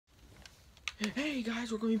Hey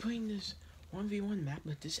guys, we're going to be playing this 1v1 map,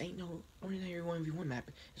 but this ain't no ordinary 1v1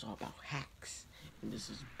 map. It's all about hacks. And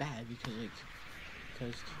this is bad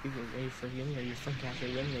because you were waiting for the enemy or your friend can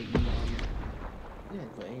actually eliminate you. Yeah,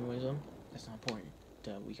 but anyways, that's not important.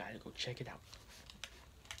 We gotta go check it out.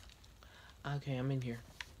 Okay, I'm in here.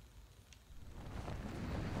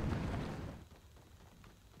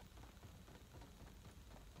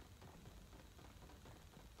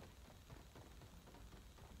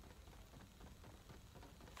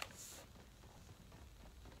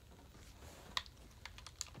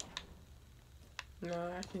 No,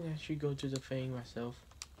 I can actually go to the thing myself.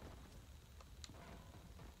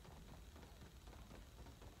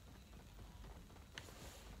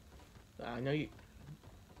 I know you.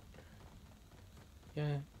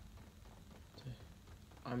 Yeah.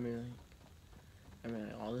 I mean,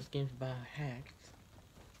 all this game's about hacks.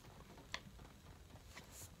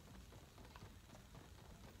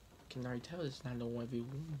 Can already tell it's not no 1v1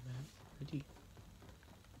 map. Already.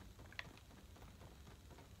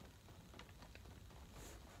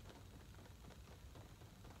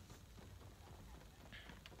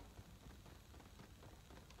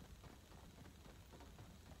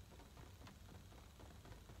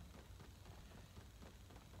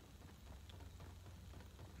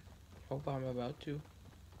 Hope I'm about to.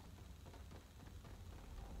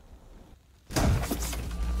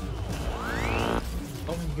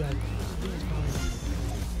 Oh my god.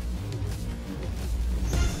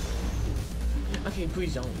 Okay,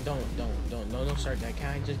 please don't start that. Can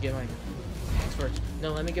I just get my hacks first?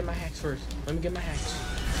 No, let me get my hacks first. Let me get my hacks.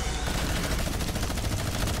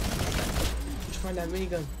 Let's find that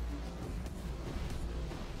minigun.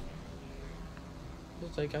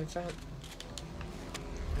 Looks like I found.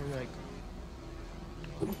 I'm like,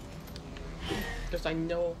 because I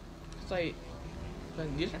know, it's like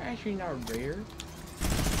these are actually not rare.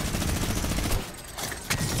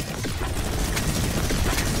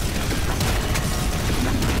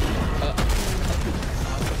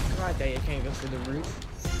 God, that it can't go through the roof.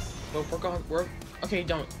 But we're okay.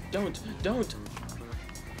 Don't.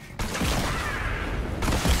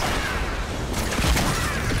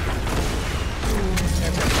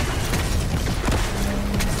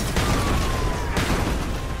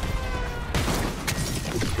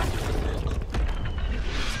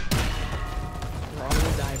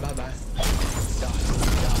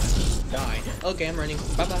 Okay, I'm running.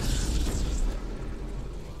 Bye-bye.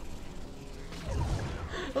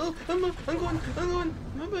 Oh, I'm going.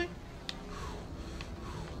 Bye-bye.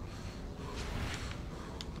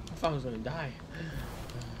 I thought I was gonna die.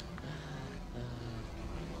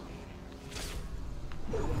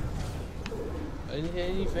 I didn't hit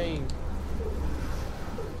anything.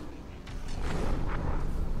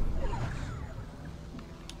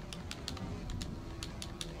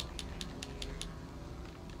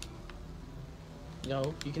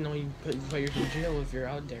 No, you can only put players in jail if you're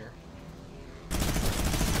out there.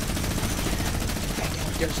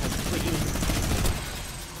 There's something. Put you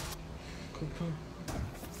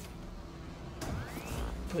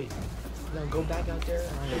in. No, go back out there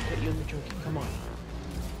and I'm gonna put you in the truck. Come on.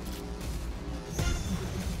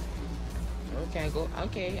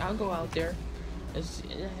 Okay, I'll go out there. That's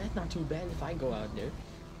not too bad if I go out there.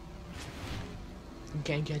 You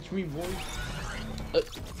can't catch me, boy.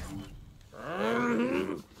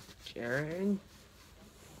 Sharon,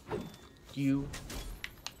 you.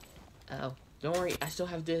 Oh, don't worry, I still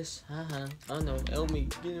have this. Oh no, help me.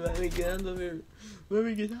 Let me get out of here. Let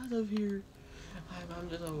me get out of here. I'm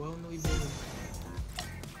just a lonely boy.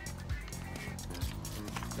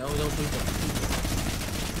 No, don't please don't.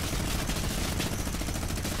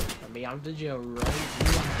 Let me out of the jail right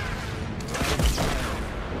now.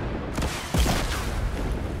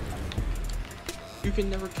 You can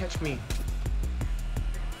never catch me.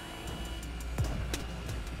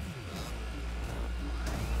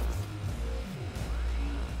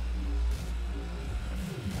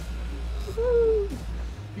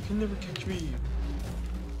 You can never catch me.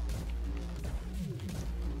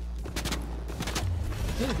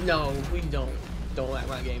 No, please don't. Don't hack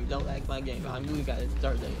my game. Don't hack my game. I'm really gotta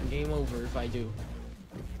start the game over if I do.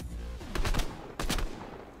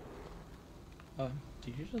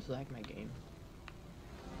 Did you just hack my game?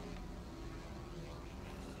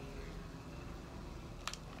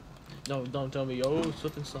 No, don't tell me. Oh,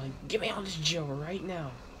 slip and slide. Get me out of this jail right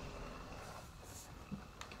now.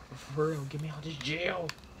 For real, get me out of this jail.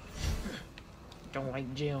 Don't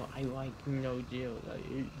like jail. I like no jail.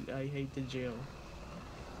 I hate the jail.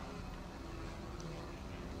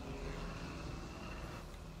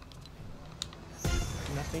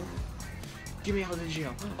 Nothing. Get me out of the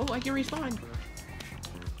jail. Oh, I can respawn.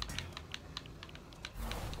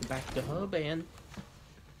 back to hub and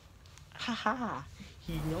haha,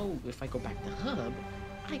 he know if I go back to hub,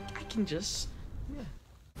 I can just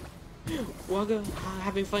Wugga,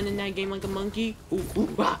 having fun in that game like a monkey. Ooh,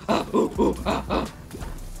 ooh, ah, ah, ooh, ooh, ah, ah.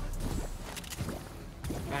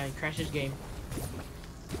 I crashed this game.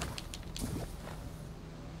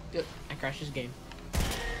 Good, I crashed this game.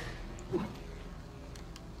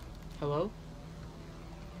 Hello?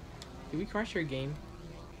 Did we crash your game?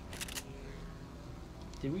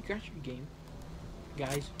 Did we crash your game?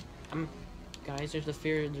 Guys, guys, there's a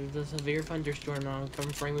severe thunderstorm now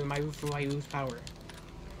coming from with my roof and I lose power.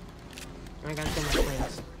 I gotta kill my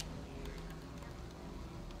friends.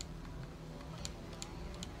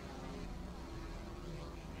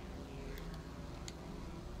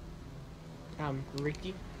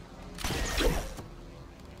 Ricky?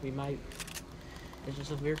 We might... It's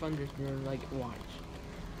just a severe thunderstorm, like, watch.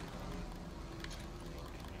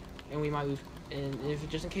 And we might lose... And if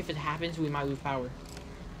just in case it happens, we might lose power.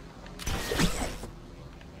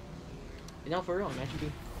 No, for real,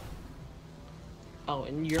 actually. Oh,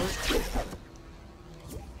 and you're...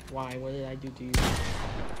 Why? What did I do to you?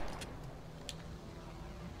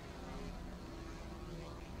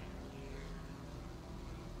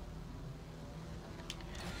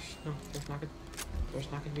 No, there's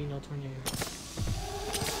not gonna be no tornado.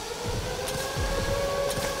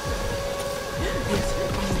 Yes!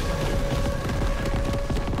 Oh my god.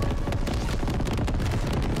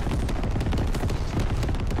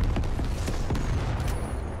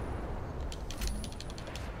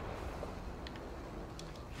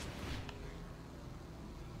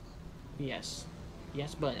 Yes.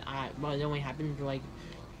 Yes, but it only happened for like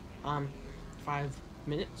 5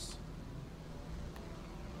 minutes.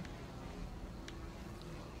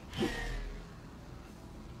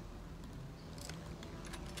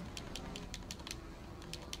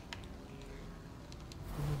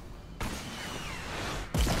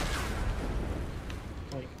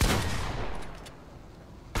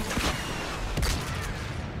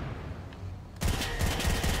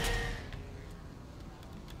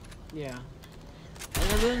 Yeah. And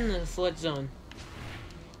I live in the flood zone.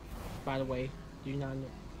 By the way, do you not know?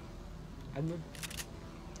 I live...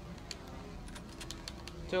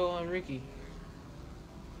 So, Ricky.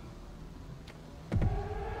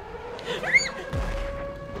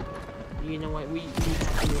 You know what, we have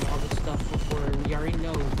to do all this stuff before, we already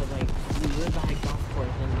know, but like, we live by a golf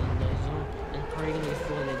course and then the zone, and it's probably gonna get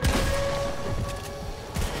flooded.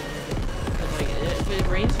 Because like, if it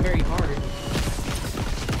rains very hard,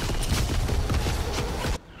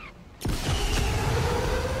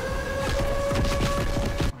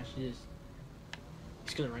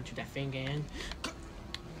 he's gonna run to that thing and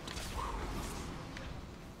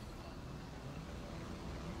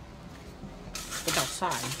look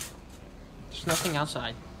outside. There's nothing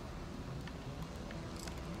outside.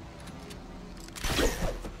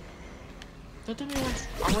 Don't tell me what.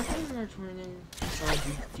 I'm working on our turning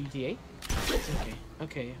GTA. Okay.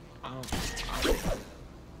 Okay.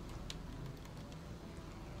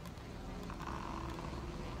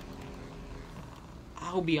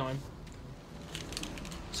 I'll be on.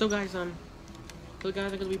 So guys, I'm gonna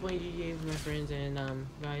be playing GTA with my friends, and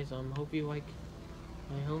guys, hope you like.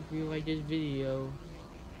 I hope you like this video,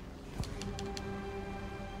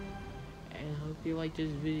 and hope you like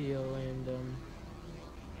this video, and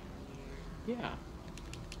yeah.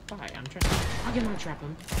 Bye. I'll get on trap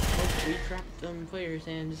them. We trapped players,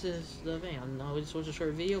 and this is the thing. I know this was a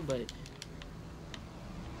short video, but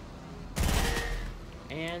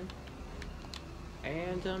and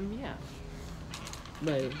yeah.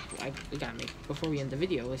 But we gotta make before we end the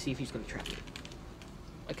video. Let's see if he's gonna trap me.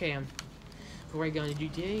 Okay, before I go into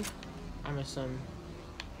GTA, I must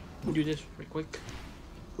do this real quick.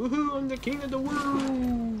 Woohoo! I'm the king of the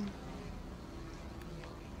world.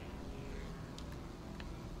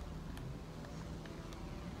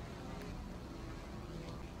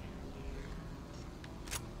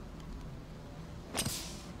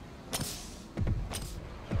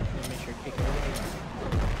 Make sure to take it away.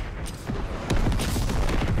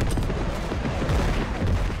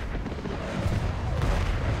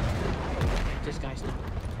 This guy's not.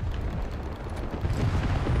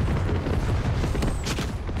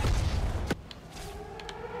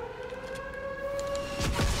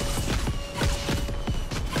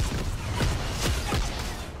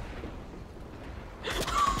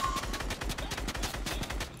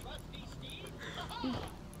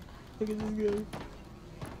 Look at this guy.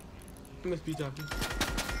 He must be talking.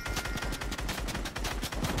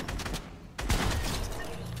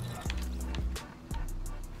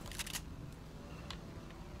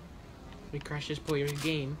 We crash this player's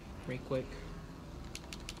game right quick.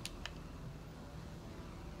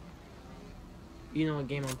 You know what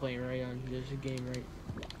game I'm playing right on? There's a game right.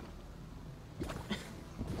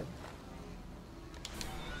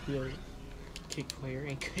 There's kick player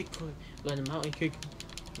and kick player. Let him out and kick.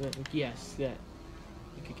 Yes, that.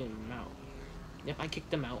 You kicking him out. Yep, I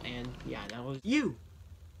kicked him out, and yeah, that was you.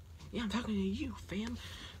 Yeah, I'm talking to you, fam.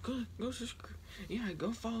 Go subscribe. Yeah,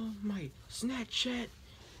 go follow my Snapchat,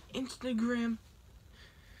 Instagram,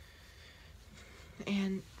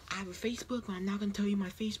 and I have a Facebook, but I'm not gonna tell you my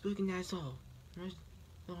Facebook, and that's all.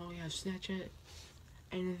 Oh yeah, Snapchat,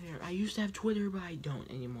 and I used to have Twitter, but I don't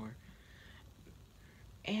anymore.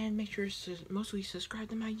 And make sure to mostly subscribe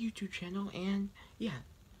to my YouTube channel, and yeah,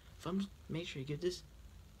 make sure to give this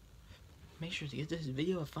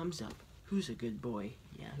video a thumbs up. Who's a good boy?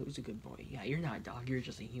 Yeah, who's a good boy? Yeah, you're not a dog, you're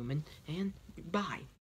just a human. And bye.